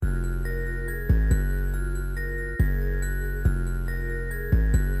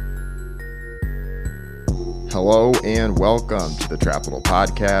Hello and welcome to the Trapital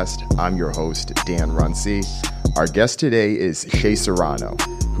Podcast. I'm your host, Dan Runcie. Our guest today is Shea Serrano,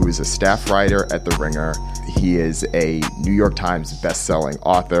 who is a staff writer at The Ringer. He is a New York Times best-selling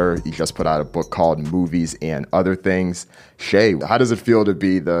author. He just put out a book called Movies and Other Things. Shea, how does it feel to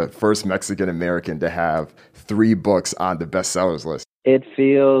be the first Mexican-American to have 3 books on the bestsellers list?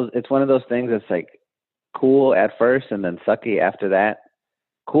 It's one of those things that's like cool at first and then sucky after that.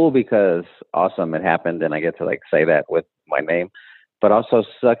 Cool because awesome, it happened and I get to like say that with my name, but also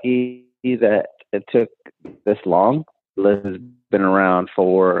sucky that it took this long. Liz has been around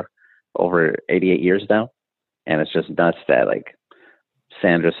for over 88 years now, and it's just nuts that like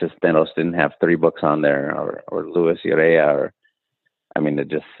Sandra Cisneros didn't have 3 books on there, or Luis Urea, or I mean,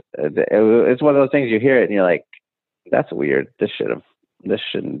 it's one of those things you hear it and you're like, that's weird. This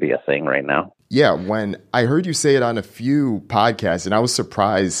shouldn't be a thing right now. Yeah, when I heard you say it on a few podcasts, and I was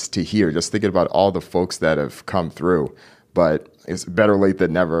surprised to hear, just thinking about all the folks that have come through, but it's better late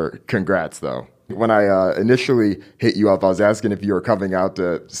than never. Congrats, though. When I initially hit you up, I was asking if you were coming out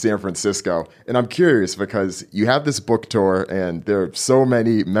to San Francisco, and I'm curious because you have this book tour, and there are so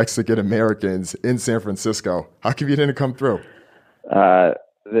many Mexican Americans in San Francisco. How come you didn't come through?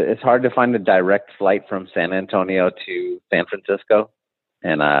 It's hard to find a direct flight from San Antonio to San Francisco,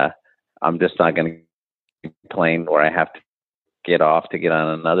 and I'm just not going to get a plane where I have to get off to get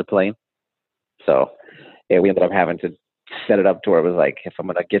on another plane. So yeah, we ended up having to set it up to where it was like, if I'm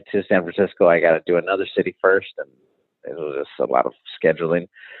going to get to San Francisco, I got to do another city first. And it was just a lot of scheduling.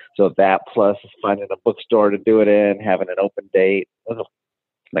 So that plus finding a bookstore to do it in, having an open date,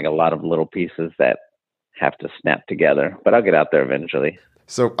 like a lot of little pieces that have to snap together, but I'll get out there eventually.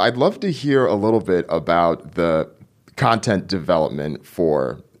 So I'd love to hear a little bit about the content development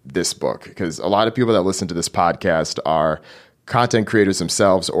for this book, because a lot of people that listen to this podcast are content creators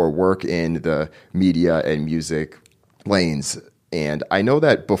themselves or work in the media and music lanes. And I know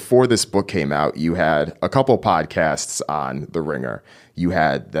that before this book came out, you had a couple podcasts on The Ringer. You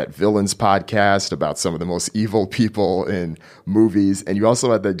had that Villains podcast about some of the most evil people in movies. And you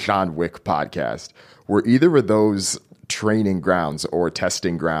also had the John Wick podcast. Were either of those training grounds or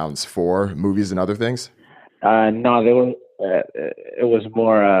testing grounds for Movies and Other Things? No, they were. It was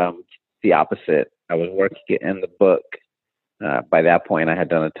more the opposite. I was working in the book. By that point, I had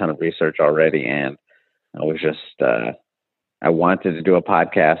done a ton of research already, and I was just I wanted to do a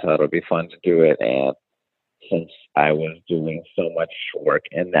podcast. I thought it would be fun to do it, and since I was doing so much work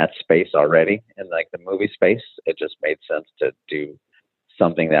in that space already, in like the movie space, it just made sense to do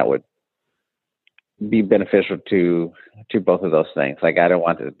something that would be beneficial to both of those things. Like I didn't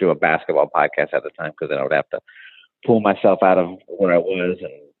want to do a basketball podcast at the time because then I would have to pull myself out of where I was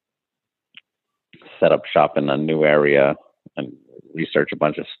and set up shop in a new area and research a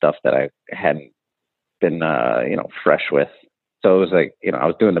bunch of stuff that I hadn't been, fresh with. So it was like, I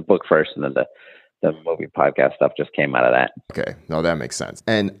was doing the book first and then the movie podcast stuff just came out of that. Okay. No, that makes sense.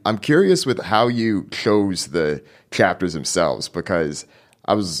 And I'm curious with how you chose the chapters themselves, because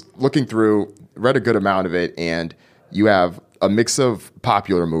I was looking through, read a good amount of it, and you have a mix of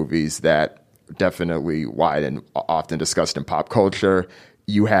popular movies that definitely wide and often discussed in pop culture.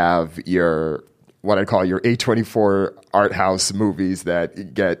 You have your, what I call your A24 art house movies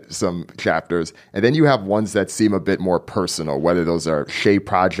that get some chapters. And then you have ones that seem a bit more personal, whether those are Shea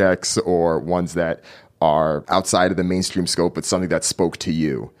projects or ones that are outside of the mainstream scope, but something that spoke to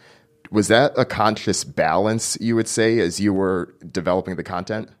you. Was that a conscious balance, you would say, as you were developing the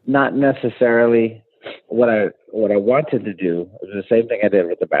content? Not necessarily. What I wanted to do was the same thing I did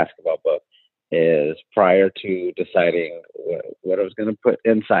with the basketball book. Is prior to deciding what I was going to put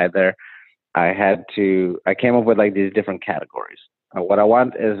inside there, I came up with like these different categories. What I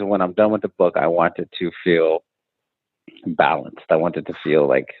want is when I'm done with the book, I want it to feel balanced. I want it to feel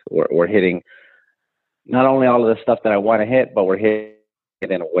like we're hitting not only all of the stuff that I want to hit, but we're hitting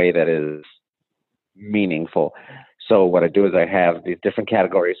it in a way that is meaningful. So what I do is I have these different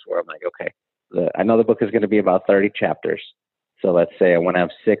categories where I'm like, okay, I know the book is going to be about 30 chapters. So let's say I want to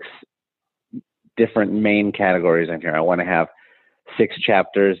have 6 different main categories in here. I want to have 6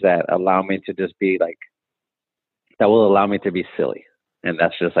 chapters that allow me to just be like, that will allow me to be silly. And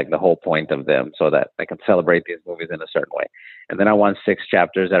that's just like the whole point of them, so that I can celebrate these movies in a certain way. And then I want 6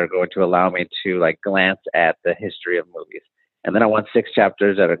 chapters that are going to allow me to like glance at the history of movies. And then I want 6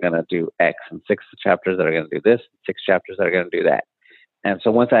 chapters that are going to do X, and 6 chapters that are going to do this, 6 chapters that are going to do that. And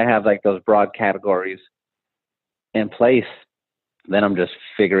so once I have like those broad categories in place, then I'm just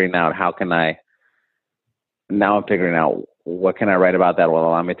figuring out I'm figuring out what can I write about that will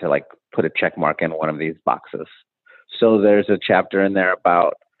allow me to like put a check mark in one of these boxes. So there's a chapter in there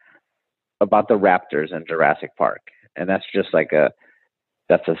about about the raptors in Jurassic Park, and that's just like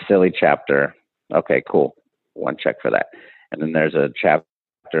that's a silly chapter. Okay, cool. One check for that. And then there's a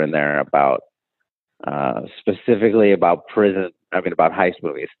chapter in there about specifically about about heist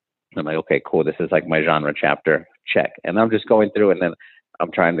movies. I'm like, okay, cool. This is like my genre chapter. Check. And I'm just going through, and then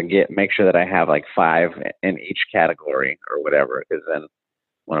I'm trying to make sure that I have like 5 in each category or whatever. Because then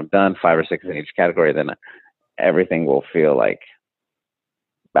when I'm done, 5 or 6 in each category, then everything will feel like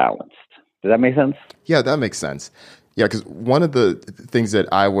balanced. Does that make sense? Yeah, that makes sense. Yeah, because one of the things that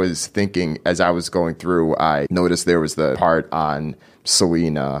I was thinking as I was going through, I noticed there was the part on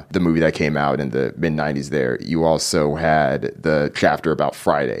Selena, the movie that came out in the mid-90s there. You also had the chapter about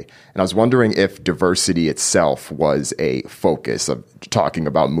Friday. And I was wondering if diversity itself was a focus of talking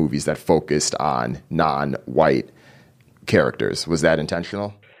about movies that focused on non-white characters. Was that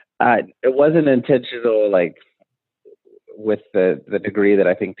intentional? It wasn't intentional, like with the degree that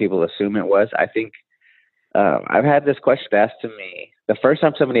I think people assume it was. I think I've had this question asked to me. The first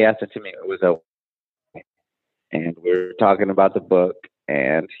time somebody asked it to me, it was and we were talking about the book,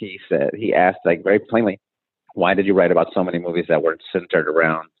 and he asked like very plainly, why did you write about so many movies that weren't centered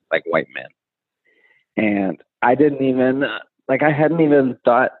around like white men? And I didn't even I hadn't even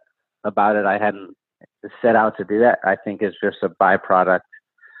thought about it. I hadn't set out to do that. I think it's just a byproduct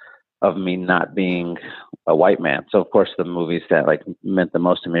of me not being a white man. So of course the movies that like meant the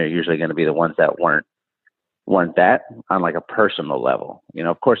most to me are usually going to be the ones that weren't that on like a personal level. You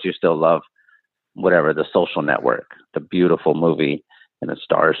know, of course you still love whatever, The Social Network, the beautiful movie, and it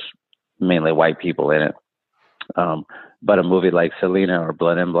stars mainly white people in it. But a movie like Selena or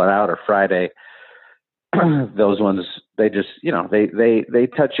Blood In, Blood Out or Friday, those ones, they just, you know, they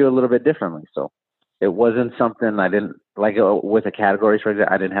touch you a little bit differently. So it wasn't something I didn't like with the categories, for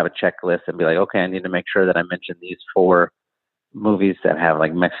example. I didn't have a checklist and be like, okay, I need to make sure that I mention these 4 movies that have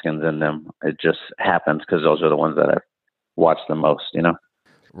like Mexicans in them. It just happens because those are the ones that I've watched the most, you know?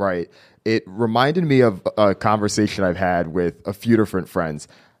 Right. It reminded me of a conversation I've had with a few different friends.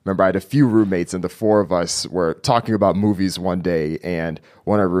 Remember, I had a few roommates, and the 4 of us were talking about movies one day, and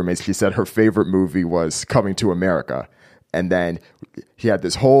one of our roommates, she said her favorite movie was Coming to America. And then he had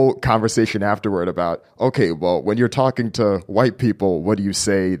this whole conversation afterward about, okay, well, when you're talking to white people, what do you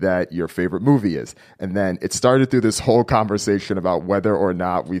say that your favorite movie is? And then it started through this whole conversation about whether or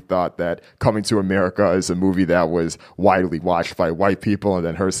not we thought that Coming to America is a movie that was widely watched by white people. And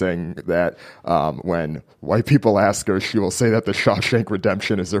then her saying that when white people ask her, she will say that The Shawshank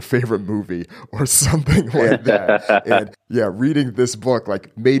Redemption is her favorite movie or something like that. And yeah, reading this book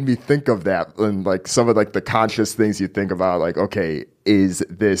like made me think of that and like some of like the conscious things you think about, like, okay, is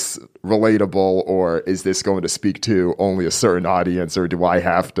this relatable, or is this going to speak to only a certain audience, or do I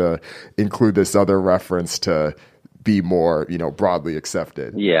have to include this other reference to be more, you know, broadly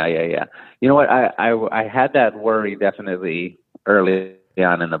accepted? Yeah. You know what? I had that worry definitely early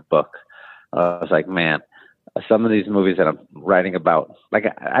on in the book. I was like, man, some of these movies that I'm writing about, like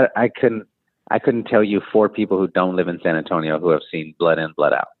I couldn't tell you 4 people who don't live in San Antonio who have seen Blood In,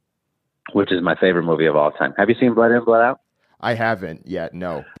 Blood Out, which is my favorite movie of all time. Have you seen Blood In, Blood Out? I haven't yet,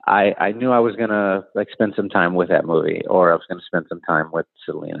 no. I knew I was going to like spend some time with that movie, or I was going to spend some time with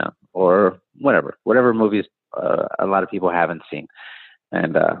Selena, or whatever movies a lot of people haven't seen.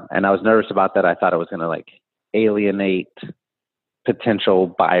 And I was nervous about that. I thought I was going to like alienate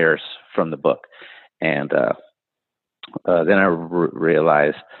potential buyers from the book. And then I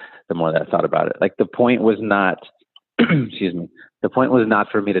realized the more that I thought about it, like the point was not, excuse me, the point was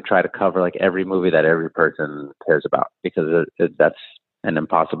not for me to try to cover like every movie that every person cares about, because that's an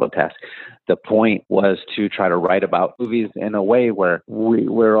impossible task. The point was to try to write about movies in a way where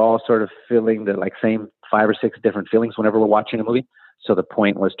we're all sort of feeling the like same 5 or 6 different feelings whenever we're watching a movie. So the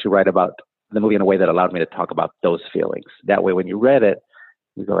point was to write about the movie in a way that allowed me to talk about those feelings. That way, when you read it,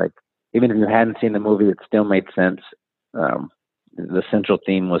 you go like, even if you hadn't seen the movie, it still made sense. The central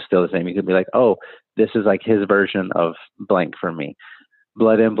theme was still the same. You could be like, oh, this is like his version of blank for me.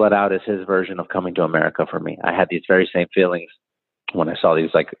 Blood In, Blood Out is his version of Coming to America for me. I had these very same feelings when I saw these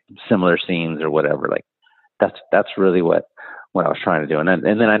like similar scenes or whatever. Like that's really what I was trying to do. And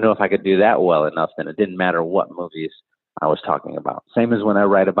then I know if I could do that well enough, then it didn't matter what movies I was talking about. Same as when I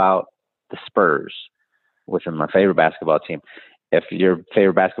write about the Spurs, which are my favorite basketball team. If your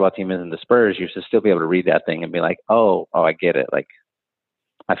favorite basketball team isn't the Spurs, you should still be able to read that thing and be like, oh, I get it. Like,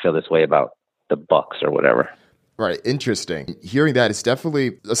 I feel this way about the Bucks or whatever. Right. Interesting. Hearing that, it's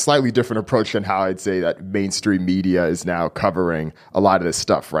definitely a slightly different approach than how I'd say that mainstream media is now covering a lot of this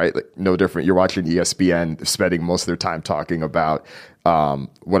stuff, right? Like, no different. You're watching ESPN spending most of their time talking about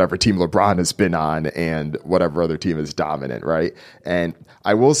whatever team LeBron has been on and whatever other team is dominant, right? And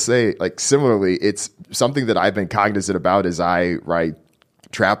I will say, like, similarly, it's something that I've been cognizant about as I write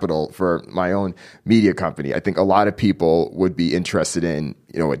Trapital for my own media company. I think a lot of people would be interested in,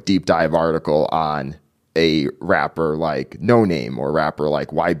 a deep dive article on a rapper like No Name or a rapper like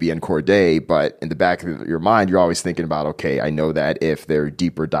YBN Cordae, but in the back of your mind, you're always thinking about, okay, I know that if there are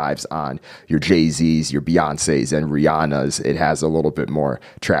deeper dives on your Jay-Z's, your Beyonce's, and Rihanna's, it has a little bit more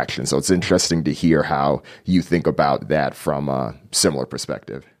traction. So it's interesting to hear how you think about that from a similar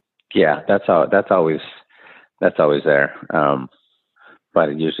perspective. Yeah, that's always there.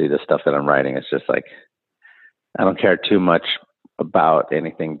 But usually the stuff that I'm writing is just like, I don't care too much about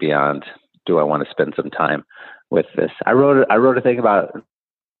anything beyond, do I want to spend some time with this? I wrote a thing about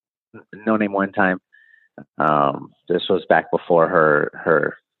No Name one time. This was back before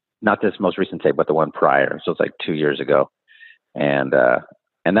her, not this most recent tape, but the one prior. So it's like 2 years ago. And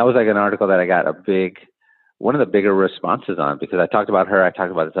that was like an article that I got one of the bigger responses on, because I talked about her. I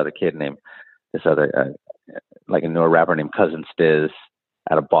talked about this other, like a newer rapper named Cousin Stiz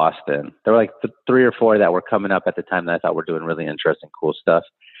out of Boston. There were like 3 or 4 that were coming up at the time that I thought were doing really interesting, cool stuff.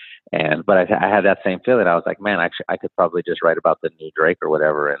 But I had that same feeling. I was like, man, actually, I could probably just write about the new Drake or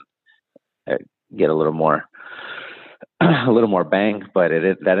whatever and get a little more bang. But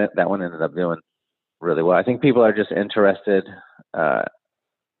that one ended up doing really well. I think people are just interested.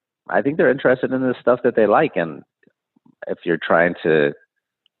 I think they're interested in the stuff that they like. And if you're trying to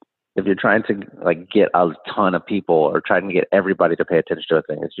like get a ton of people or trying to get everybody to pay attention to a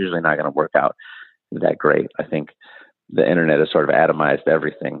thing, it's usually not going to work out that great. I think the internet has sort of atomized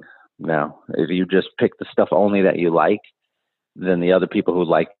everything now. If you just pick the stuff only that you like, then the other people who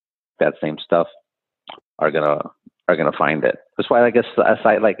like that same stuff are gonna find it. That's why I guess a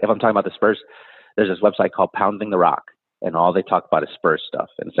site like, if I'm talking about the Spurs, there's this website called Pounding the Rock, and all they talk about is Spurs stuff.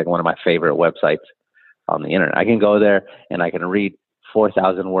 And it's like one of my favorite websites on the internet. I can go there and I can read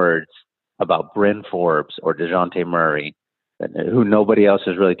 4,000 words about Bryn Forbes or DeJounte Murray, who nobody else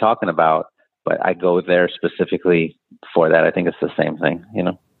is really talking about. But I go there specifically for that. I think it's the same thing,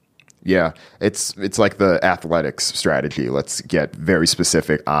 Yeah, it's like the athletics strategy. Let's get very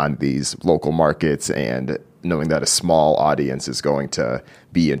specific on these local markets, and knowing that a small audience is going to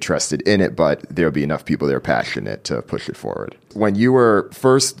be interested in it, but there'll be enough people that are passionate to push it forward. When you were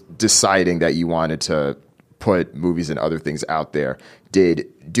first deciding that you wanted to put movies and other things out there, did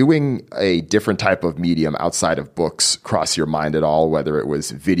doing a different type of medium outside of books cross your mind at all, whether it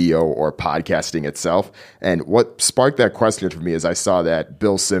was video or podcasting itself? And what sparked that question for me is I saw that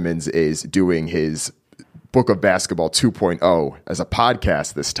Bill Simmons is doing his Book of Basketball 2.0 as a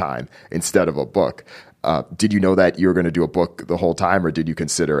podcast this time instead of a book. Did you know that you were going to do a book the whole time, or did you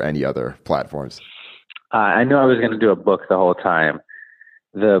consider any other platforms? I knew I was going to do a book the whole time.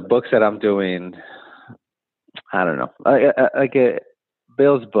 The books that I'm doing, I don't know.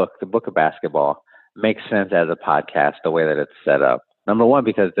 Bill's book, the Book of Basketball, makes sense as a podcast the way that it's set up. Number one,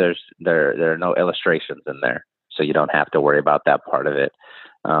 because there are no illustrations in there, so you don't have to worry about that part of it.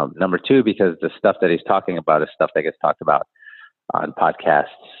 Number two, because the stuff that he's talking about is stuff that gets talked about on podcasts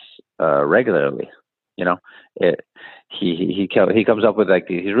regularly. He comes up with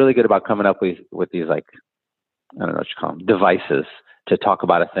he's really good about coming up with these, like, I don't know what you call them, devices to talk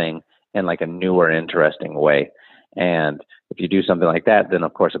about a thing in like a newer, interesting way. And if you do something like that, then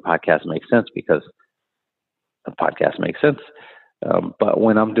of course a podcast makes sense because a podcast makes sense. But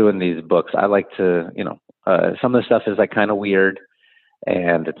when I'm doing these books, I like to, some of the stuff is like kind of weird,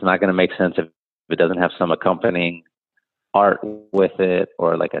 and it's not going to make sense if it doesn't have some accompanying art with it,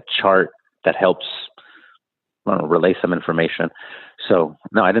 or like a chart that helps, I don't know, relay some information. So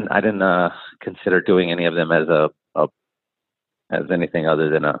no, I didn't consider doing any of them as as anything other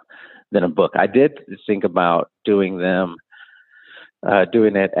than a book. I did think about doing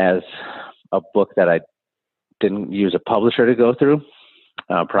it as a book that I didn't use a publisher to go through.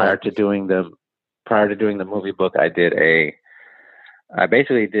 Prior to doing the movie book, I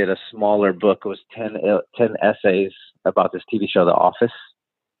basically did a smaller book. It was 10 essays about this TV show, The Office.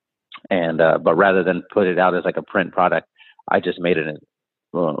 And, but rather than put it out as like a print product, I just made it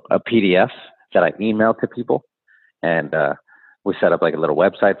a PDF that I emailed to people. And, we set up like a little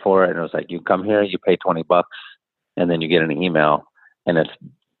website for it. And it was like, you come here, you pay $20, and then you get an email, and it's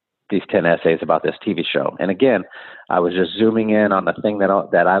these 10 essays about this TV show. And again, I was just zooming in on the thing that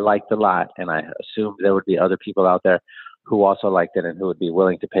I liked a lot. And I assumed there would be other people out there who also liked it and who would be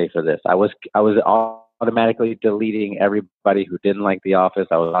willing to pay for this. I was automatically deleting everybody who didn't like The Office.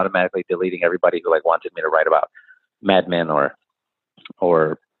 I was automatically deleting everybody who like wanted me to write about Mad Men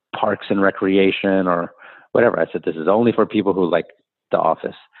or Parks and Recreation or whatever. I said, this is only for people who like The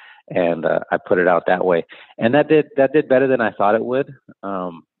Office. And I put it out that way. And that did better than I thought it would.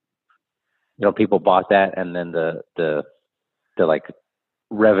 People bought that, and then the like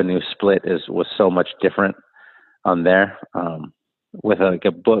revenue split was so much different on there. With like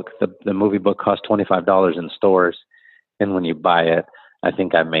a book, the movie book costs $25 in stores, and when you buy it, I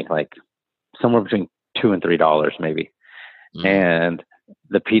think I make like somewhere between $2 and $3 maybe. And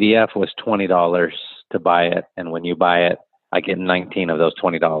the PDF was $20 to buy it, and when you buy it, I get 19 of those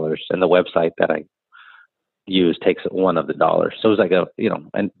 $20, and the website that I use takes one of the dollars. So it was like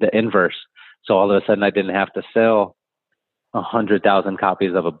and the inverse. So all of a sudden, I didn't have to sell 100,000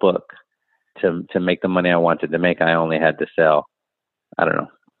 copies of a book to make the money I wanted to make. I only had to sell, I don't know,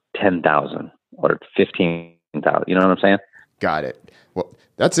 10,000 or 15,000. You know what I'm saying? Got it. Well,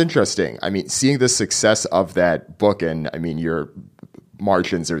 that's interesting. I mean, seeing the success of that book, and I mean, your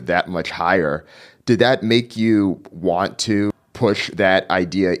margins are that much higher. Did that make you want to push that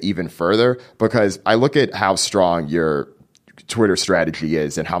idea even further? Because I look at how strong your Twitter strategy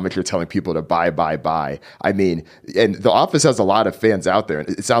is and how much you're telling people to buy. I mean, and The Office has a lot of fans out there.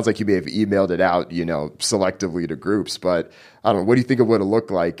 It sounds like you may have emailed it out, selectively to groups, but I don't know. What do you think it would have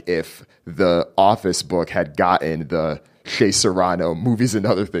looked like if The Office book had gotten the Shea Serrano Movies and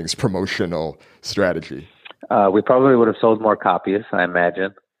Other Things promotional strategy? We probably would have sold more copies, I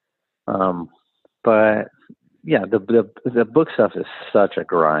imagine. But yeah, the book stuff is such a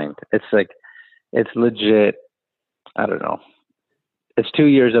grind. It's like, it's legit. I don't know. It's 2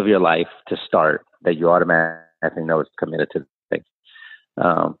 years of your life to start that you automatically know is committed to the thing.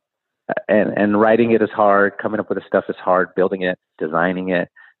 And writing it is hard. Coming up with the stuff is hard. Building it, designing it,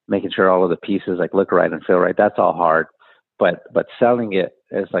 making sure all of the pieces like look right and feel right. That's all hard. But selling it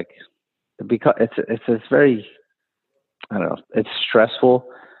is like, because it's very, I don't know. It's stressful.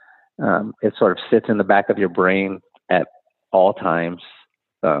 It sort of sits in the back of your brain at all times.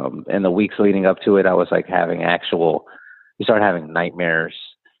 In the weeks leading up to it, I was like you start having nightmares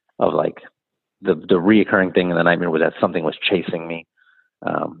of like the reoccurring thing in the nightmare was that something was chasing me.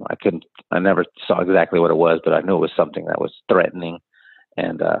 I never saw exactly what it was, but I knew it was something that was threatening.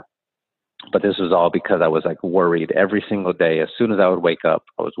 And, but this was all because I was like worried every single day. As soon as I would wake up,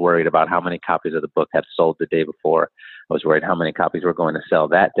 I was worried about how many copies of the book had sold the day before. I was worried how many copies were going to sell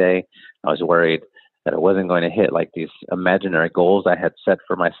that day. I was worried that I wasn't going to hit like these imaginary goals I had set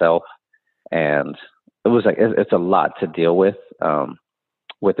for myself. And it was like, it's a lot to deal with the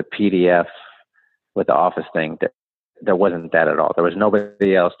PDF, with the Office thing. There wasn't that at all. There was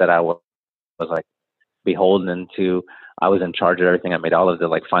nobody else that I was like beholden to. I was in charge of everything. I made all of the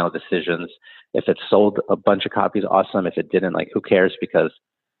like final decisions. If it sold a bunch of copies, awesome. If it didn't, like, who cares? Because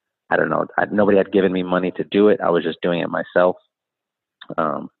I don't know. Nobody had given me money to do it. I was just doing it myself.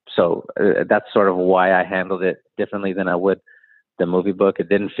 So that's sort of why I handled it differently than I would the movie book. It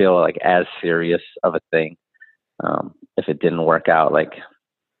didn't feel like as serious of a thing. If it didn't work out, like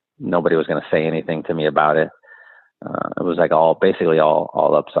nobody was going to say anything to me about it. It was like basically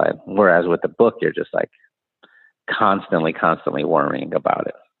all upside. Whereas with the book, you're just like constantly worrying about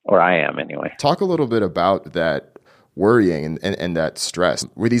it, or I am anyway. Talk a little bit about that worrying and that stress.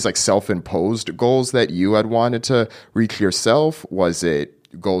 Were these like self-imposed goals that you had wanted to reach yourself? Was it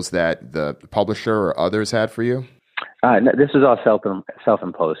goals that the publisher or others had for you? No, this is all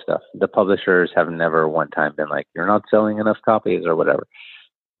self-imposed stuff. The publishers have never one time been like, you're not selling enough copies or whatever.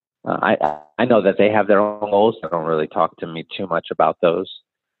 I know that they have their own goals. They don't really talk to me too much about those.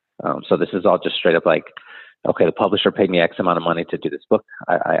 So this is all just straight up like, okay, the publisher paid me X amount of money to do this book.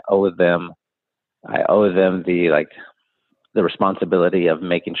 I owe them the responsibility of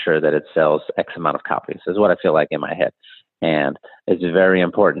making sure that it sells X amount of copies is what I feel like in my head. And it's very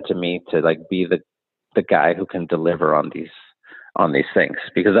important to me to like be the guy who can deliver on these things,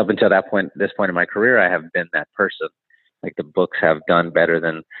 because up until this point in my career, I have been that person. Like the books have done better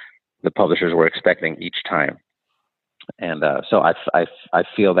than the publishers were expecting each time. And so I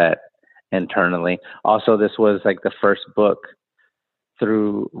feel that internally. Also, this was like the first book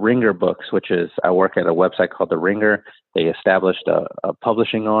through Ringer Books, which is, I work at a website called The Ringer. They established a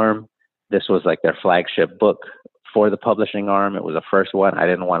publishing arm. This was like their flagship book for the publishing arm. It was the first one. I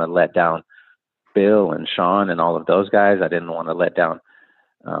didn't want to let down Bill and Sean and all of those guys. I didn't want to let down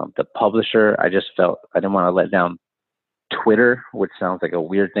the publisher. I just felt I didn't want to let down Twitter, which sounds like a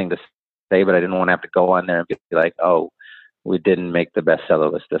weird thing to say, but I didn't want to have to go on there and be like, oh, we didn't make the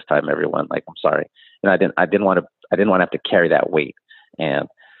bestseller list this time, everyone. Like, I'm sorry. And I didn't want to have to carry that weight. And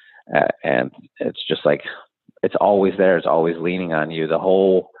And it's just like, it's always there. It's always leaning on you the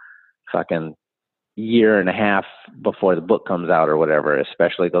whole fucking year and a half before the book comes out or whatever,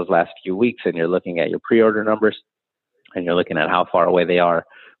 especially those last few weeks. And you're looking at your pre-order numbers and you're looking at how far away they are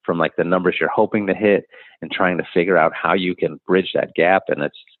from like the numbers you're hoping to hit, and trying to figure out how you can bridge that gap. And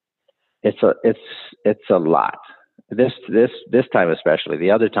it's a lot. This time, especially. The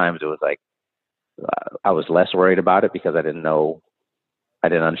other times it was like, I was less worried about it because I didn't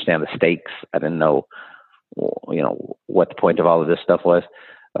understand the stakes. I didn't know, what the point of all of this stuff was.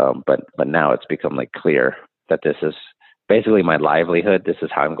 But now it's become like clear that this is basically my livelihood. This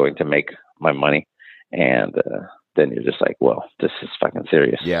is how I'm going to make my money. And then you're just like, well, this is fucking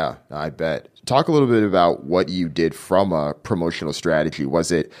serious. Yeah, I bet. Talk a little bit about what you did from a promotional strategy.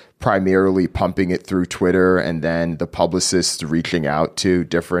 Was it primarily pumping it through Twitter and then the publicists reaching out to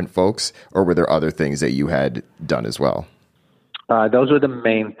different folks, or were there other things that you had done as well? Those were the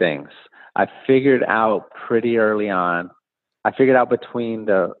main things. I figured out pretty early on. I figured out between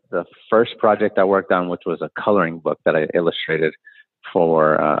the first project I worked on, which was a coloring book that I illustrated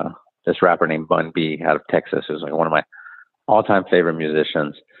for this rapper named Bun B out of Texas, who's like one of my all-time favorite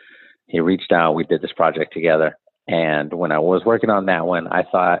musicians. He reached out. We did this project together. And when I was working on that one, I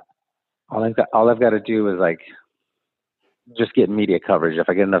thought all I've got to do is like just get media coverage. If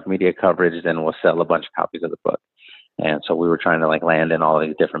I get enough media coverage, then we'll sell a bunch of copies of the book. And so we were trying to like land in all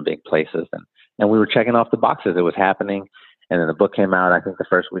these different big places, and we were checking off the boxes. It was happening. And then the book came out. I think the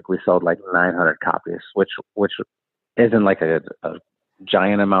first week we sold like 900 copies, which isn't like a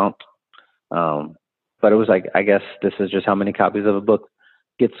giant amount. But it was like, I guess this is just how many copies of a book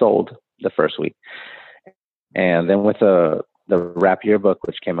get sold the first week. And then with the Rap Yearbook,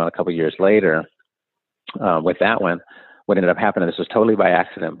 which came out a couple years later, with that one, what ended up happening, this was totally by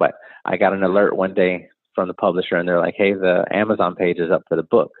accident, but I got an alert one day from the publisher, and they're like, hey, the Amazon page is up for the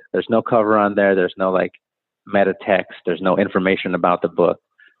book. There's no cover on there. There's no like meta text. There's no information about the book,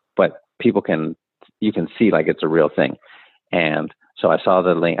 but you can see like it's a real thing. And so I saw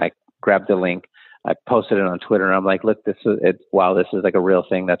the link. I grabbed the link. I posted it on Twitter, and I'm like, look, this is like a real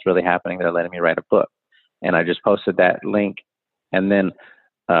thing that's really happening. They're letting me write a book. And I just posted that link. And then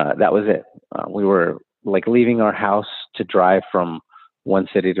that was it. We were like leaving our house to drive from one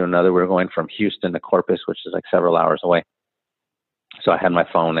city to another. We were going from Houston to Corpus, which is like several hours away. So I had my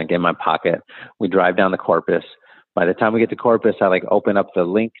phone again in my pocket. We drive down to Corpus. By the time we get to Corpus, I like open up the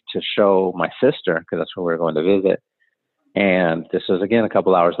link to show my sister, because that's where we were going to visit. And this was again a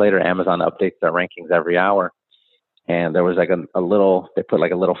couple hours later. Amazon updates their rankings every hour, and there was like they put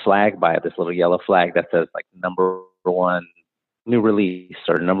like a little flag by it, this little yellow flag that says like #1 new release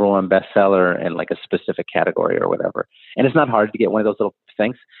or #1 bestseller in like a specific category or whatever. And it's not hard to get one of those little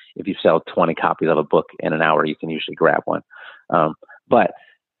things. If you sell 20 copies of a book in an hour, you can usually grab one. But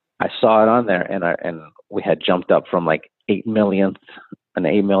I saw it on there, and we had jumped up from like 8 millionth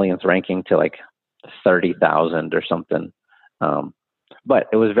ranking to like 30,000 or something. But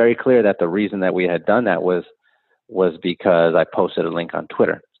it was very clear that the reason that we had done that was because I posted a link on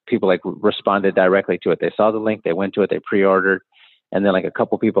Twitter. People like responded directly to it. They saw the link, they went to it, they pre-ordered, and then like a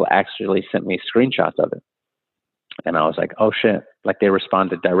couple people actually sent me screenshots of it. And I was like, oh shit, like they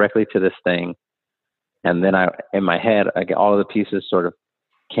responded directly to this thing. And then in my head, all of the pieces sort of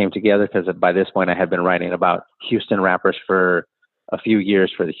came together, because by this point I had been writing about Houston rappers for a few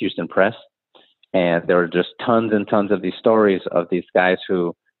years for the Houston Press. And there were just tons and tons of these stories of these guys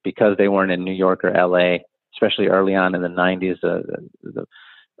who, because they weren't in New York or LA, especially early on in the 90s, the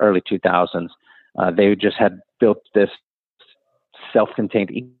early 2000s, they just had built this self-contained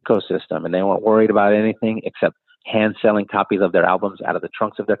ecosystem, and they weren't worried about anything except hand selling copies of their albums out of the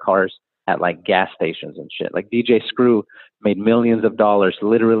trunks of their cars at like gas stations and shit. Like DJ Screw made millions of dollars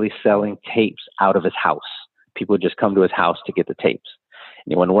literally selling tapes out of his house. People would just come to his house to get the tapes.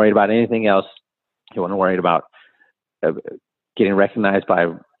 And he wasn't worried about anything else. He wasn't worried about getting recognized by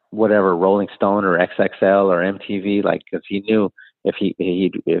whatever Rolling Stone or XXL or MTV, like, because he knew if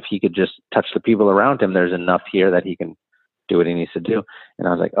he could just touch the people around him, there's enough here that he can do what he needs to do. And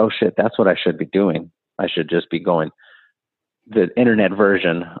I was like, oh shit, that's what I should be doing. I should just be going the internet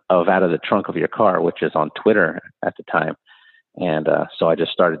version of out of the trunk of your car, which is on Twitter at the time. And so I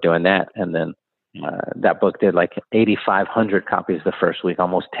just started doing that. And then that book did like 8,500 copies the first week,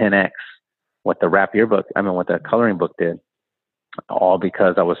 almost 10x what the Rap Yearbook, what the coloring book did, all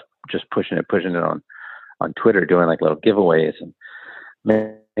because I was just pushing it on Twitter, doing like little giveaways and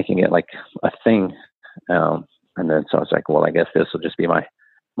making it like a thing. And then so I was like, well, I guess this will just be my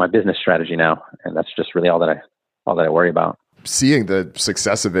business strategy now. And that's just really all that I worry about. seeing the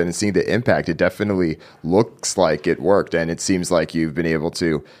success of it and seeing the impact, it definitely looks like it worked. And it seems like you've been able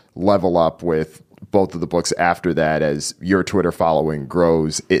to level up with both of the books after that. As your Twitter following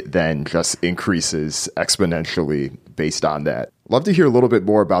grows, it then just increases exponentially based on that. Love to hear a little bit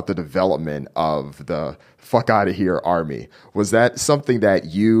more about the development of the Fuck Outta Here Army. Was that something that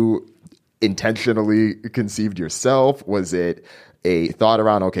you intentionally conceived yourself? Was it a thought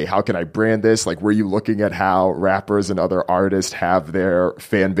around, okay, how can I brand this? Like, were you looking at how rappers and other artists have their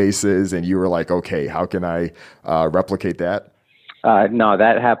fan bases and you were like, okay, how can I replicate that? No,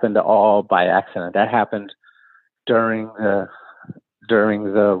 that happened all by accident. That happened during the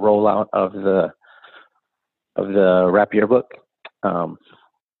rollout of the rap yearbook.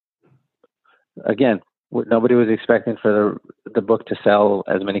 Again, nobody was expecting for the book to sell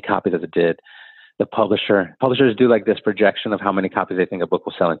as many copies as it did. The publishers do like this projection of how many copies they think a book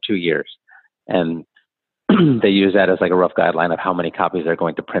will sell in 2 years, and they use that as like a rough guideline of how many copies they're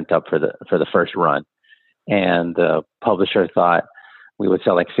going to print up for the first run. And the publisher thought we would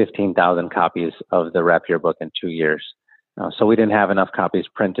sell like 15,000 copies of the rap yearbook in 2 years. So we didn't have enough copies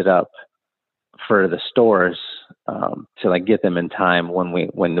printed up for the stores to like get them in time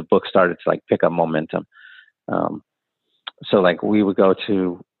when the book started to like pick up momentum. So like we would go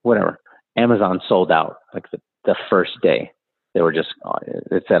to whatever, Amazon sold out like the first day. They were just,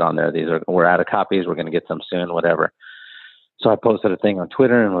 it said on there, we're out of copies. We're going to get some soon, whatever. So I posted a thing on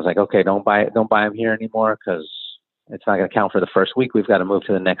Twitter and was like, okay, don't buy them here anymore, because it's not going to count for the first week. We've got to move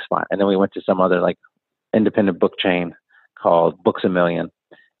to the next spot. And then we went to some other like independent book chain called Books A Million,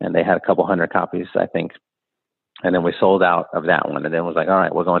 and they had a couple hundred copies, I think. And then we sold out of that one. And then was like, all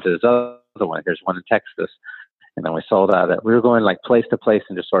right, we're going to this other one. Here's one in Texas. And then we sold out of that. We were going like place to place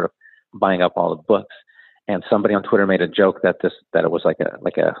and just sort of buying up all the books. And somebody on Twitter made a joke that it was like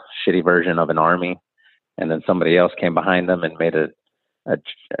a shitty version of an army. And then somebody else came behind them and made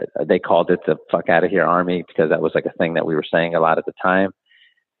they called it the Fuck Outta Here Army, because that was like a thing that we were saying a lot at the time.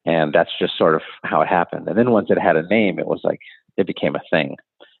 And that's just sort of how it happened. And then once it had a name, it was like, it became a thing.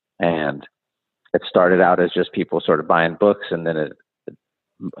 And it started out as just people sort of buying books, and then it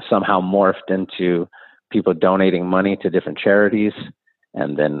somehow morphed into people donating money to different charities.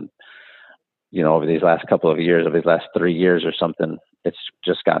 And then, over these last couple of years, over these last 3 years or something, it's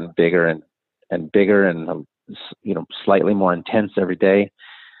just gotten bigger and bigger and, slightly more intense every day.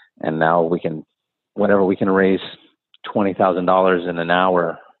 And now we can raise $20,000 in an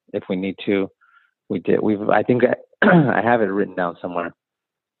hour if we need to. I think I have it written down somewhere,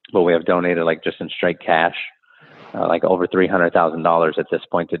 but we have donated like just in straight cash, like over $300,000 at this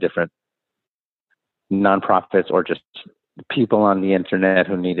point to different nonprofits or just people on the internet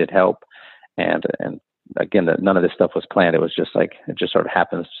who needed help. And again, none of this stuff was planned. It was just like, it just sort of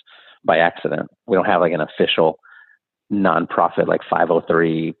happens by accident. We don't have like an official nonprofit, like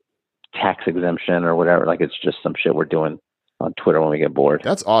 503 tax exemption or whatever. Like, it's just some shit we're doing on Twitter when we get bored.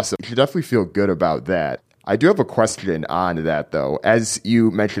 That's awesome. You should definitely feel good about that. I do have a question on that, though. As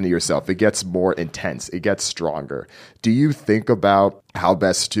you mentioned to yourself, it gets more intense. It gets stronger. Do you think about how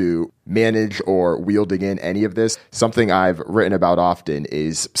best to manage or wielding in any of this? Something I've written about often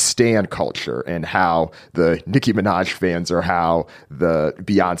is stan culture, and how the Nicki Minaj fans or how the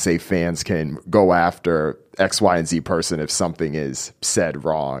Beyonce fans can go after X, Y, and Z person if something is said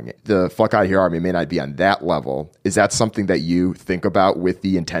wrong. The Fuck Outta Here Army may not be on that level. Is that something that you think about with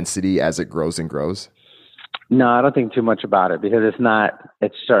the intensity as it grows and grows? No, I don't think too much about it, because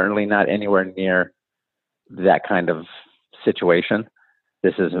it's certainly not anywhere near that kind of situation.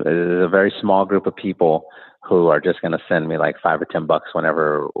 This is a very small group of people who are just going to send me like $5 or $10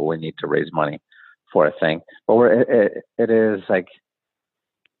 whenever we need to raise money for a thing. But it is like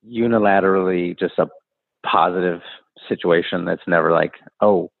unilaterally just a positive situation. That's never like,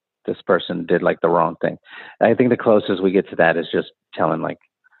 oh, this person did like the wrong thing. I think the closest we get to that is just telling like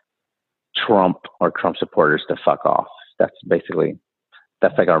Trump or Trump supporters to fuck off. That's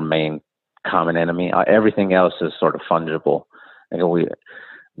like our main common enemy. Everything else is sort of fungible.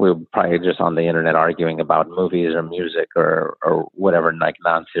 We're probably just on the internet arguing about movies or music or whatever like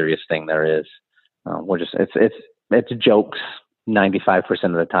non-serious thing there is. We're just it's jokes 95%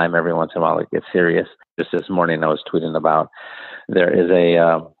 of the time. Every once in a while it gets serious. Just this morning I was tweeting about there is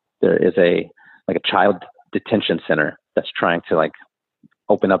a like a child detention center that's trying to like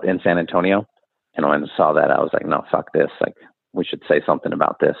open up in San Antonio. And when I saw that, I was like, no, fuck this. Like, we should say something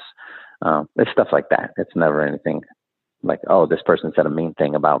about this. It's stuff like that. It's never anything like, oh, this person said a mean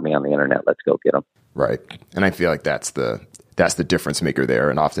thing about me on the internet. Let's go get them. Right. And I feel like that's the difference maker there.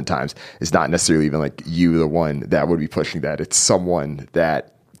 And oftentimes it's not necessarily even like you, the one that would be pushing that. It's someone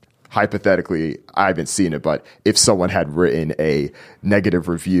that hypothetically, I haven't seen it, but if someone had written a negative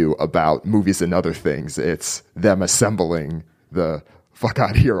review about movies and other things, it's them assembling the fuck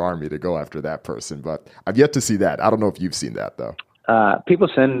out of here army to go after that person. But I've yet to see that. I don't know if you've seen that though. People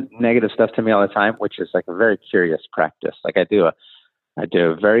send negative stuff to me all the time, which is like a very curious practice. Like I do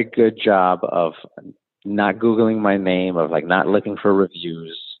a very good job of not Googling my name, of like not looking for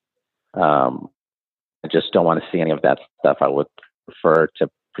reviews. I just don't want to see any of that stuff. I would prefer to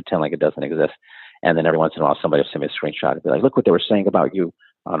pretend like it doesn't exist. And then every once in a while, somebody will send me a screenshot and be like, look what they were saying about you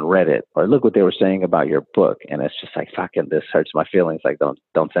on Reddit, or look what they were saying about your book. And it's just like, fucking, this hurts my feelings. Like,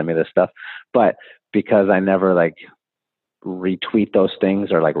 don't send me this stuff. But because I never like retweet those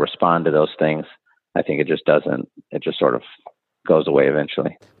things or like respond to those things, I think it just sort of goes away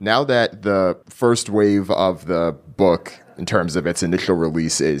eventually. Now that the first wave of the book, in terms of its initial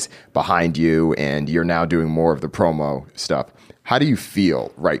release, is behind you and you're now doing more of the promo stuff, how do you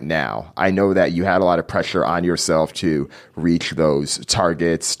feel right now? I know that you had a lot of pressure on yourself to reach those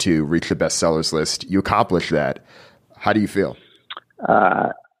targets, to reach the bestsellers list. You accomplished that. How do you feel?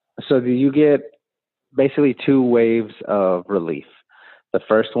 So you get basically two waves of relief. The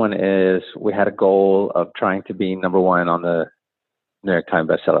first one is we had a goal of trying to be number one on the New York Times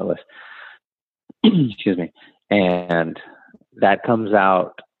bestseller list. Excuse me. And that comes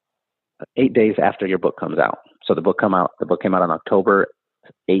out 8 days after your book comes out. So the book came out on October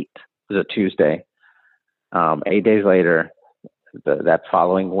 8th. It was a Tuesday. 8 days later, that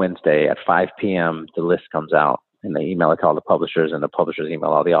following Wednesday at 5 p.m., the list comes out, and they email it to all the publishers, and the publishers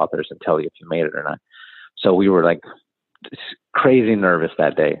email all the authors and tell you if you made it or not. So we were like crazy nervous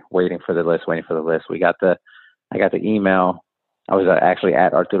that day, waiting for the list. I got the email. I was actually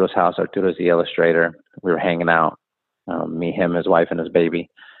at Arturo's house. Arturo's the illustrator. We were hanging out, me, him, his wife, and his baby,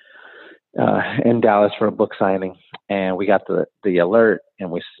 in Dallas for a book signing. And we got the alert,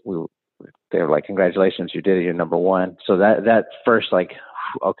 and they were like, "Congratulations, you did it. You're number one." So that first, like,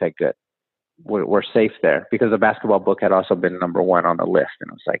 okay, good, we're safe there, because the basketball book had also been number one on the list, and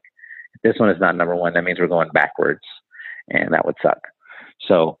it was like, if this one is not number one, that means we're going backwards, and that would suck.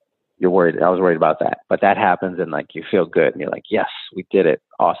 So you're worried. I was worried about that, but that happens, and like you feel good, and you're like, yes, we did it.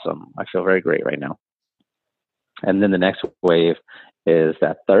 Awesome. I feel very great right now. And then the next wave is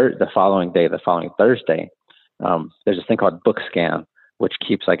the following Thursday. There's this thing called BookScan, which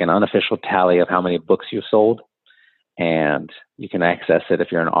keeps like an unofficial tally of how many books you sold, and you can access it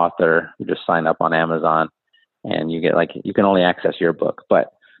if you're an author. You just sign up on Amazon, and you can only access your book.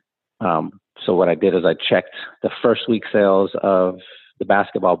 But so what I did is I checked the first week sales of the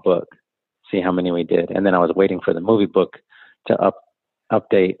basketball book, see how many we did. And then I was waiting for the movie book to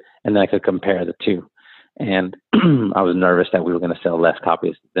update, and then I could compare the two. And I was nervous that we were going to sell less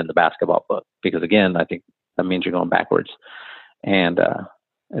copies than the basketball book, because again, I think that means you're going backwards. And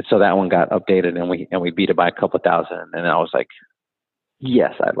so that one got updated, and we beat it by a couple thousand. And I was like,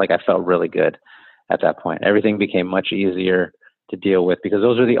 yes, I felt really good at that point. Everything became much easier to deal with, because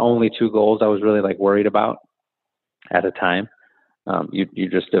those are the only two goals I was really like worried about at the time. You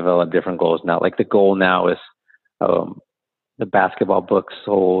just develop different goals now. Like the goal now is the basketball book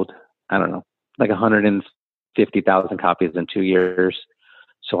sold, I don't know, like 150,000 copies in 2 years.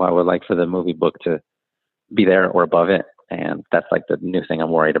 So I would like for the movie book to be there or above it. And that's like the new thing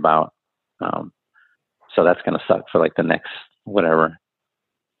I'm worried about. So that's going to suck for like the next,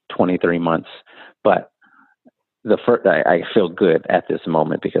 23 months. But I feel good at this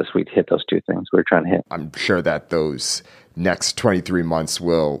moment because we'd hit those two things we were trying to hit. I'm sure that those next 23 months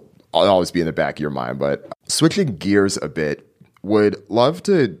will always be in the back of your mind. But switching gears a bit, would love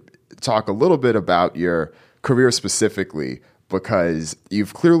to talk a little bit about your career specifically, because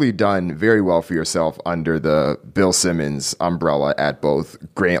you've clearly done very well for yourself under the Bill Simmons umbrella at both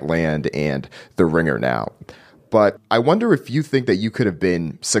Grantland and The Ringer now. But I wonder if you think that you could have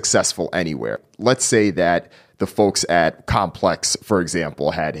been successful anywhere. Let's say that the folks at Complex, for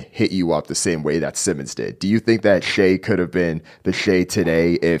example, had hit you up the same way that Simmons did. Do you think that Shea could have been the Shea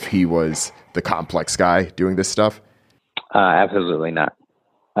today if he was the Complex guy doing this stuff? Absolutely not.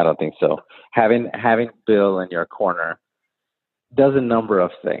 I don't think so. Having Bill in your corner does a number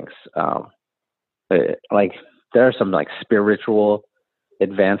of things. Like there are some like spiritual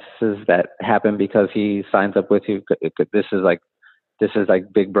advances that happen because he signs up with you. This is like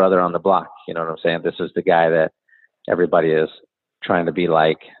Big Brother on the block. You know what I'm saying? This is the guy that everybody is trying to be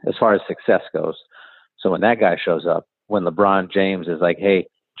like as far as success goes. So when that guy shows up, when LeBron James is like, hey,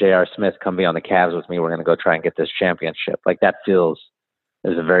 J.R. Smith, come be on the Cavs with me. We're going to go try and get this championship. Like that there's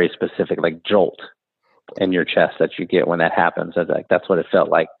a very specific like jolt in your chest that you get when that happens. And like, that's what it felt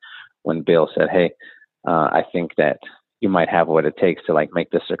like when Bill said, hey, I think that you might have what it takes to like make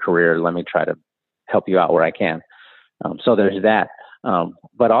this a career. Let me try to help you out where I can. So there's that.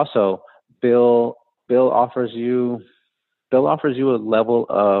 But also Bill offers you a level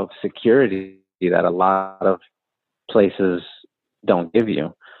of security that a lot of places don't give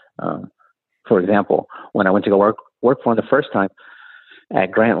you. For example, when I went to go work for him the first time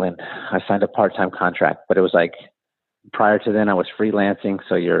at Grantland, I signed a part-time contract, but it was like prior to then I was freelancing.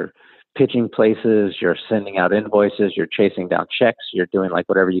 So you're pitching places, you're sending out invoices, you're chasing down checks, you're doing like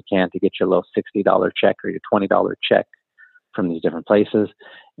whatever you can to get your little $60 check or your $20 check from these different places.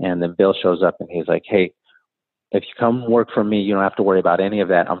 And then Bill shows up and he's like, hey, if you come work for me, you don't have to worry about any of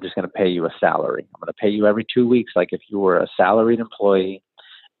that. I'm just going to pay you a salary. I'm going to pay you every 2 weeks, like if you were a salaried employee,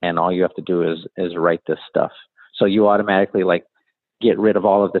 and all you have to do is write this stuff. So you automatically like get rid of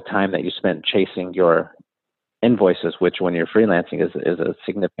all of the time that you spent chasing your invoices, which when you're freelancing is a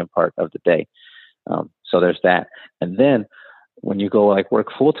significant part of the day. So there's that. And then when you go like work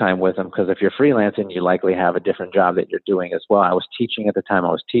full time with them, because if you're freelancing, you likely have a different job that you're doing as well. I was teaching at the time.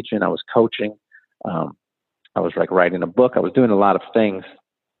 I was teaching. I was coaching. I was like writing a book. I was doing a lot of things.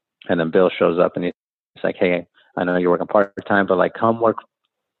 And then Bill shows up and he's like, hey, I know you're working part time, but like come work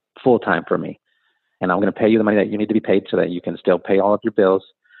full time for me. And I'm going to pay you the money that you need to be paid so that you can still pay all of your bills.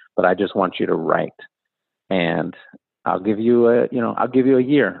 But I just want you to write. And I'll give you a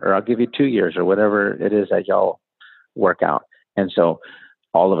year, or I'll give you 2 years, or whatever it is that y'all work out. And so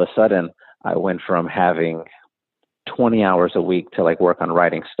all of a sudden I went from having 20 hours a week to like work on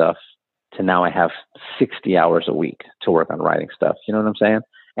writing stuff to now I have 60 hours a week to work on writing stuff. You know what I'm saying?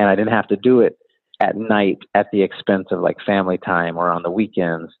 And I didn't have to do it at night at the expense of like family time or on the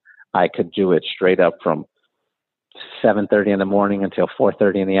weekends. I could do it straight up from 7:30 in the morning until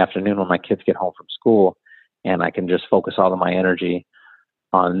 4:30 in the afternoon when my kids get home from school. And I can just focus all of my energy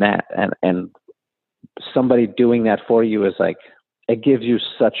on that. And somebody doing that for you is like, it gives you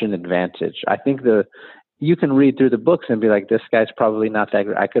such an advantage. I think you can read through the books and be like, this guy's probably not that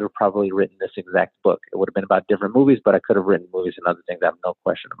great. I could have probably written this exact book. It would have been about different movies, but I could have written movies and other things. I have no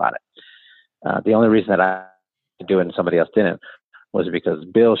question about it. The only reason that I could do it and somebody else didn't was because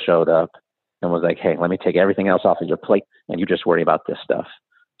Bill showed up and was like, hey, let me take everything else off of your plate and you just worry about this stuff.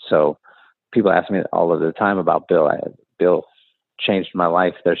 So people ask me all of the time about Bill. Bill changed my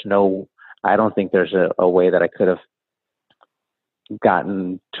life. I don't think there's a way that I could have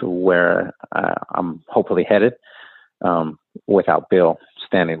gotten to where I'm hopefully headed without Bill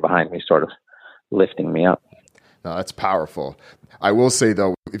standing behind me, sort of lifting me up. No, that's powerful. I will say,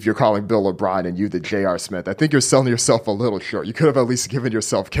 though, if you're calling Bill LeBron and you the J.R. Smith, I think you're selling yourself a little short. You could have at least given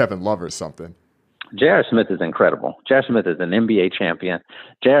yourself Kevin Love or something. J.R. Smith is incredible. J.R. Smith is an NBA champion.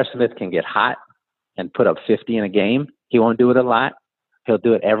 J.R. Smith can get hot and put up 50 in a game. He won't do it a lot. He'll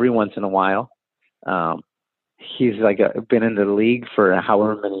do it every once in a while. He's like been in the league for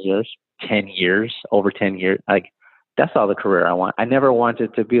however many years, 10 years, over 10 years. Like that's all the career I want. I never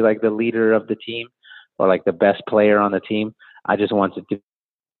wanted to be like the leader of the team or like the best player on the team. I just wanted to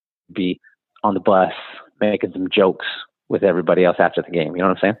be on the bus making some jokes with everybody else after the game. You know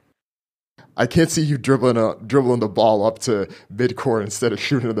what I'm saying? I can't see you dribbling the ball up to midcourt instead of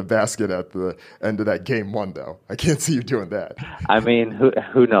shooting in the basket at the end of that game one, though. I can't see you doing that. I mean,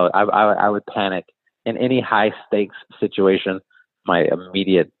 who knows? I would panic in any high stakes situation. My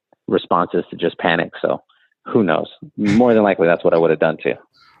immediate response is to just panic. So who knows? More than likely, that's what I would have done too.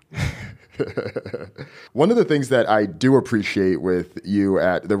 One of the things that I do appreciate with you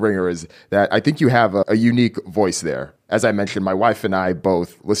at The Ringer is that I think you have a unique voice there. As I mentioned, my wife and I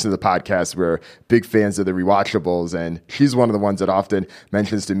both listen to the podcast. We're big fans of the Rewatchables, and she's one of the ones that often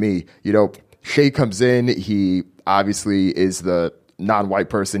mentions to me, Shay comes in, he obviously is the non-white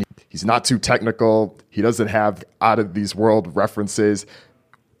person. He's not too technical. He doesn't have out of these world references.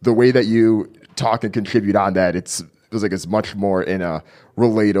 The way that you talk and contribute on that, it feels like it's much more in a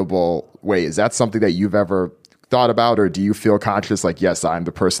relatable way. Is that something that you've ever thought about, or do you feel conscious like, yes, I'm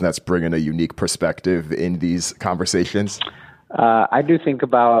the person that's bringing a unique perspective in these conversations? I do think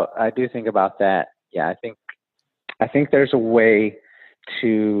about that. Yeah, I think there's a way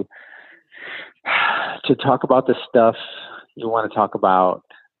to talk about the stuff you want to talk about.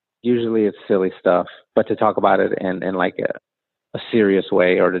 Usually it's silly stuff, but to talk about it in like a serious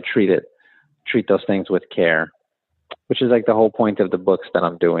way, or to treat those things with care, which is like the whole point of the books that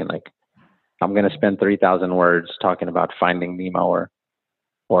I'm doing. Like I'm going to spend 3,000 words talking about Finding Nemo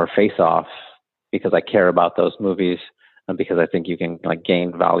or Face Off because I care about those movies and because I think you can like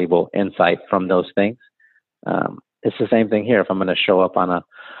gain valuable insight from those things. It's the same thing here. If I'm going to show up on a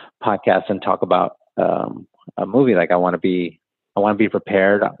podcast and talk about a movie, like I want to be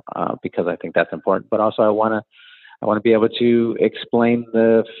prepared because I think that's important. But also I want I want to be able to explain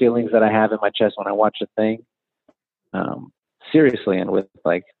the feelings that I have in my chest when I watch a thing, seriously and with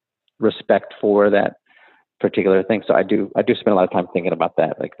like respect for that particular thing. So I do spend a lot of time thinking about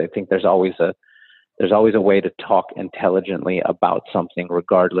that. Like I think there's always a way to talk intelligently about something,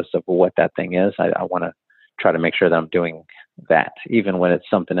 regardless of what that thing is. I want to try to make sure that I'm doing that, even when it's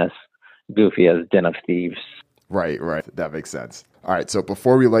something as goofy as Den of Thieves. Right. That makes sense. All right. So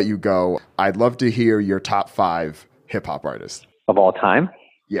before we let you go, I'd love to hear your top 5 hip hop artists Of all time?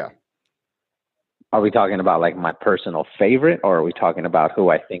 Yeah. Are we talking about like my personal favorite, or are we talking about who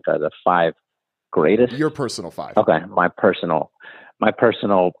I think are the 5 greatest? Your personal 5. Okay, my personal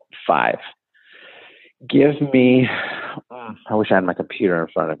 5. Give me. I wish I had my computer in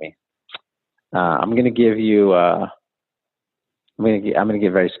front of me. I'm going to give you. I'm going to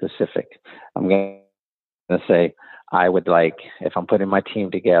get very specific. I'm going to say I would like, if I'm putting my team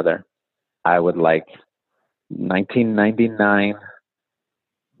together, I would like 1999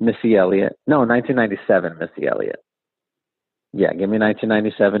 Missy Elliott. No, 1997 Missy Elliott. Yeah, give me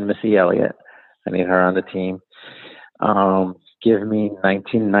 1997 Missy Elliott. I need her on the team. Give me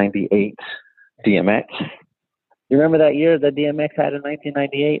 1998 DMX. You remember that year that DMX had in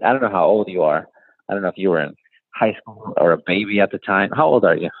 1998? I don't know how old you are. I don't know if you were in high school or a baby at the time. How old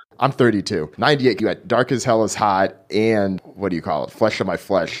are you? I'm 32. 98, you had Dark as Hell is Hot and what do you call it? Flesh of My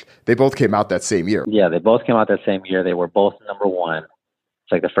Flesh. They both came out that same year. Yeah, they both came out that same year. They were both number 1.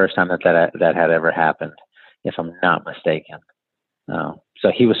 It's like the first time that had ever happened, if I'm not mistaken.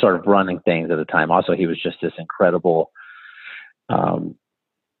 So he was sort of running things at the time. Also, he was just this incredible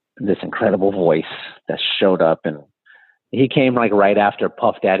voice that showed up, and he came like right after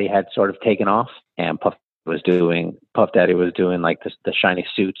Puff Daddy had sort of taken off, and Puff Daddy was doing like the shiny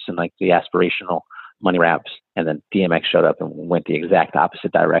suits and like the aspirational money raps, and then DMX showed up and went the exact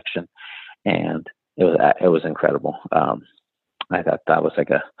opposite direction, and it was incredible. I thought that was like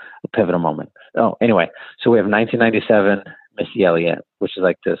a pivotal moment. Oh, anyway, so we have 1997 Missy Elliott, which is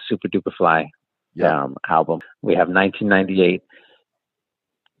like the Super Duper Fly album. We have 1998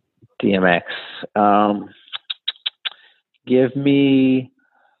 DMX. Give me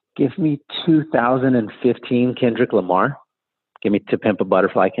 2015 Kendrick Lamar. Give me To Pimp a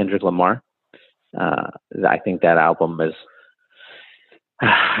Butterfly Kendrick Lamar. I think that album is,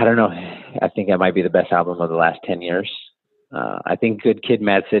 I don't know, I think that might be the best album of the last 10 years. I think Good Kid,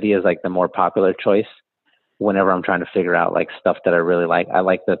 Mad City is like the more popular choice whenever I'm trying to figure out like stuff that I really like. I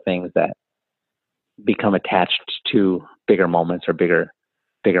like the things that become attached to bigger moments or bigger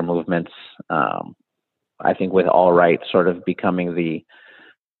movements. I think with All Right sort of becoming the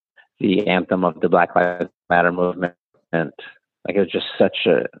anthem of the Black Lives Matter movement, and like it was just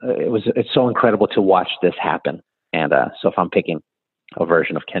it's so incredible to watch this happen. And so if I'm picking a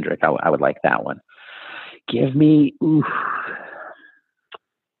version of Kendrick, I would like that one. Give me,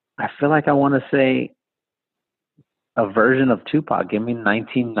 I feel like I want to say a version of Tupac. Give me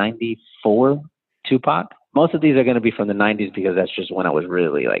 1994 Tupac. Most of these are going to be from the 90s because that's just when I was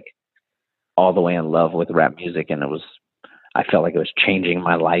really like all the way in love with rap music, and I felt like it was changing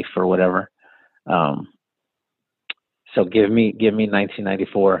my life or whatever. So give me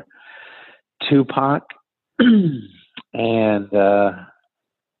 1994 Tupac. And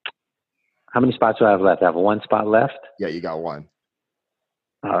how many spots do I have left? I have 1 spot left. Yeah, you got 1.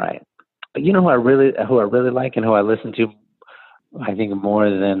 All right. But you know who I really like and who I listen to, I think more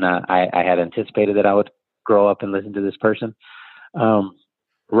than I had anticipated that I would grow up and listen to this person.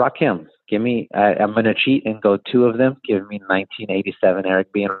 Rakim. Give me. I'm going to cheat and go 2 of them. Give me 1987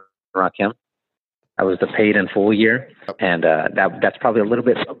 Eric B. and Rakim. I was the paid in full year, and that's probably a little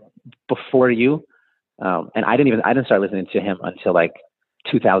bit before you. And I didn't start listening to him until like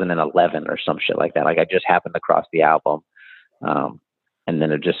 2011 or some shit like that. Like I just happened across the album, and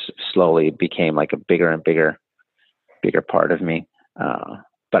then it just slowly became like a bigger and bigger part of me.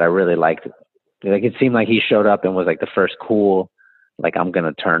 But I really liked it. Like it seemed like he showed up and was like the first cool, like I'm going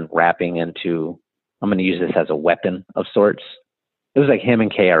to turn rapping into, I'm going to use this as a weapon of sorts. It was like him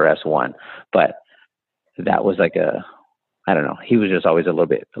and KRS-One, but that was like I don't know. He was just always a little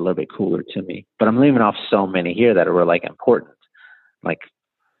bit cooler to me. But I'm leaving off so many here that were like important. Like,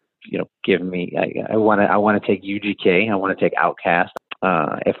 you know, give me. I want to take UGK. I want to take Outkast.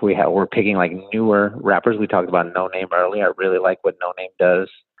 If we're picking like newer rappers, we talked about No Name earlier. I really like what No Name does.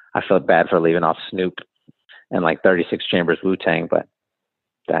 I felt bad for leaving off Snoop and like 36 Chambers Wu-Tang, but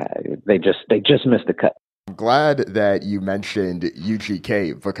they just missed the cut. I'm glad that you mentioned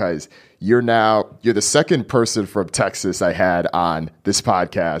UGK because you're the second person from Texas I had on this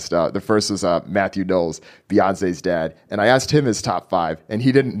podcast. The first was Matthew Knowles, Beyonce's dad. And I asked him his top 5, and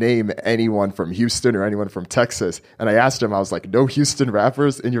he didn't name anyone from Houston or anyone from Texas. And I asked him, I was like, no Houston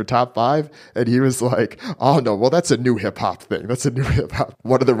rappers in your top 5? And he was like, oh no, well, that's a new hip hop thing. That's a new hip hop.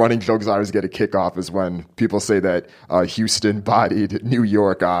 One of the running jokes I always get a kick off is when people say that Houston bodied New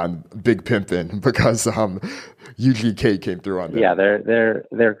York on Big Pimpin' because UGK came through on that. Yeah,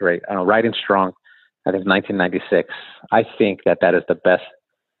 they're great. Riding Strong, I think 1996. I think that is the best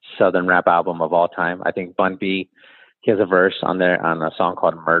Southern rap album of all time. I think Bun B, he has a verse on there on a song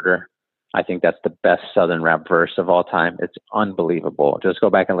called Murder. I think that's the best Southern rap verse of all time. It's unbelievable. Just go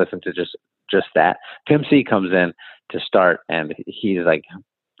back and listen to just that. Pimp C comes in to start, and he's like,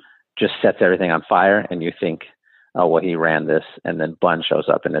 just sets everything on fire, and you think, oh, well, he ran this, and then Bun shows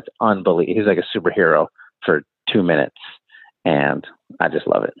up, and it's unbelievable. He's like a superhero for 2 minutes, and I just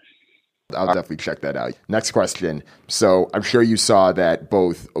love it. I'll definitely check that out. Next question. So I'm sure you saw that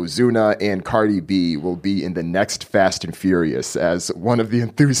both Ozuna and Cardi B will be in the next Fast and Furious. As one of the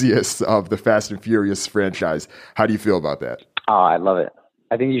enthusiasts of the Fast and Furious franchise, how do you feel about that? Oh, I love it.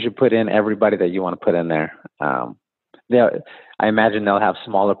 I think you should put in everybody that you want to put in there. I imagine they'll have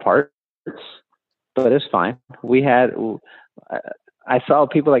smaller parts, but it's fine. I saw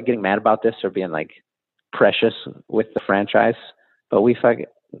people like getting mad about this or being like precious with the franchise, but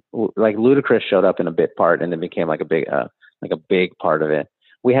like Ludacris showed up in a bit part and then became like a big part of it.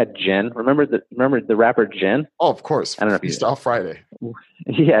 We had Jin. Remember the rapper Jin? Oh, of course. I don't know if Freestyle Friday.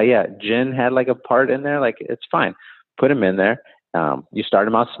 Yeah. Jin had like a part in there. Like, it's fine. Put him in there. You start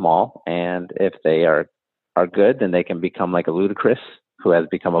them out small, and if they are good, then they can become like a Ludacris, who has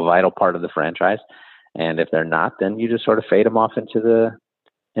become a vital part of the franchise. And if they're not, then you just sort of fade them off into the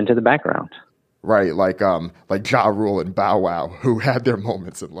background. Right, like Ja Rule and Bow Wow, who had their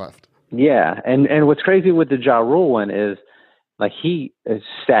moments and left. Yeah, and what's crazy with the Ja Rule one is, like, he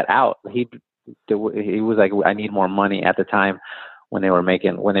sat out. He was like, I need more money at the time when they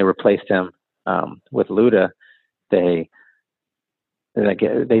replaced him with Luda. They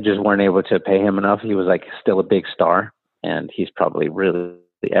just weren't able to pay him enough. He was like still a big star, and he's probably really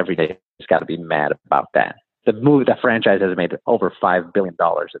every day he's got to be mad about that. The franchise has made over $5 billion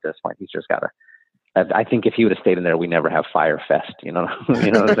at this point. He's just got to. I think if he would have stayed in there, we never have Fyre Fest. You know what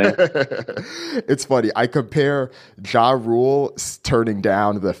I'm saying? It's funny. I compare Ja Rule turning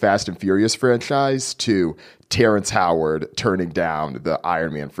down the Fast and Furious franchise to Terrence Howard turning down the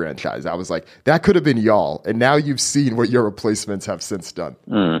Iron Man franchise. I was like, that could have been y'all. And now you've seen what your replacements have since done.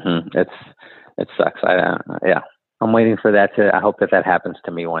 Mm-hmm. It sucks. I'm waiting for that I hope that happens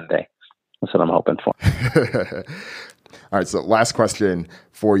to me one day. That's what I'm hoping for. All right, so last question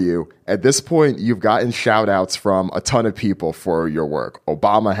for you. At this point, you've gotten shout outs from a ton of people for your work.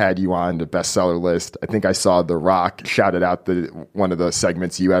 Obama had you on the bestseller list. I think I saw The Rock shouted out one of the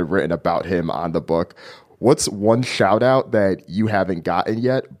segments you had written about him on the book. What's one shout out that you haven't gotten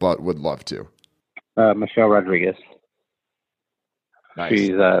yet but would love to? Michelle Rodriguez. Nice.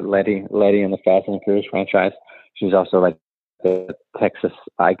 She's Letty in the Fast and Furious franchise. She's also like the Texas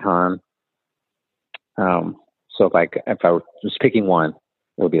icon. So if I was picking one,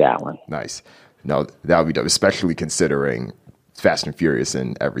 it would be that one. Nice. No, that would be dope, especially considering Fast and Furious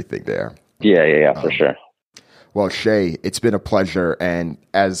and everything there. Yeah, for sure. Well, Shay, it's been a pleasure. And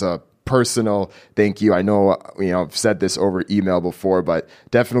as a personal thank you, I know, I've said this over email before, but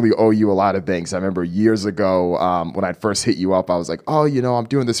definitely owe you a lot of things. I remember years ago when I first hit you up, I was like, I'm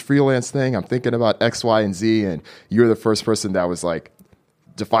doing this freelance thing. I'm thinking about X, Y, and Z. And you're the first person that was like,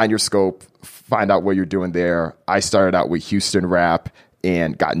 define your scope, find out what you're doing there. I started out with Houston rap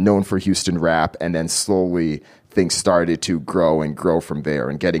and got known for Houston rap, and then slowly things started to grow from there,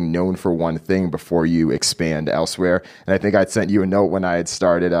 and getting known for one thing before you expand elsewhere. And I think I'd sent you a note when I had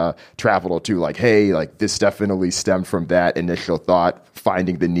started Trapital too, like, hey, like this definitely stemmed from that initial thought,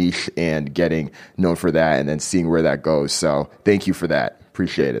 finding the niche and getting known for that, and then seeing where that goes. So thank you for that.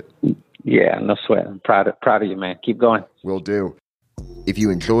 Appreciate it. Yeah, no sweat. I'm proud of you, man. Keep going. Will do. If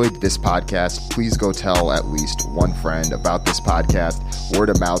you enjoyed this podcast, please go tell at least one friend about this podcast. Word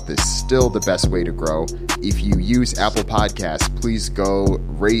of mouth is still the best way to grow. If you use Apple Podcasts, please go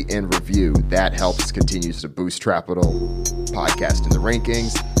rate and review. That helps continues to boost Trapital podcast in the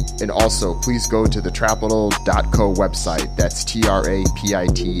rankings. And also, please go to the trapital.co website. That's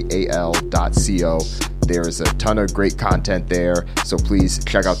trapital.co. There's a ton of great content there. So please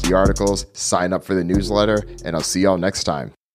check out the articles, sign up for the newsletter, and I'll see y'all next time.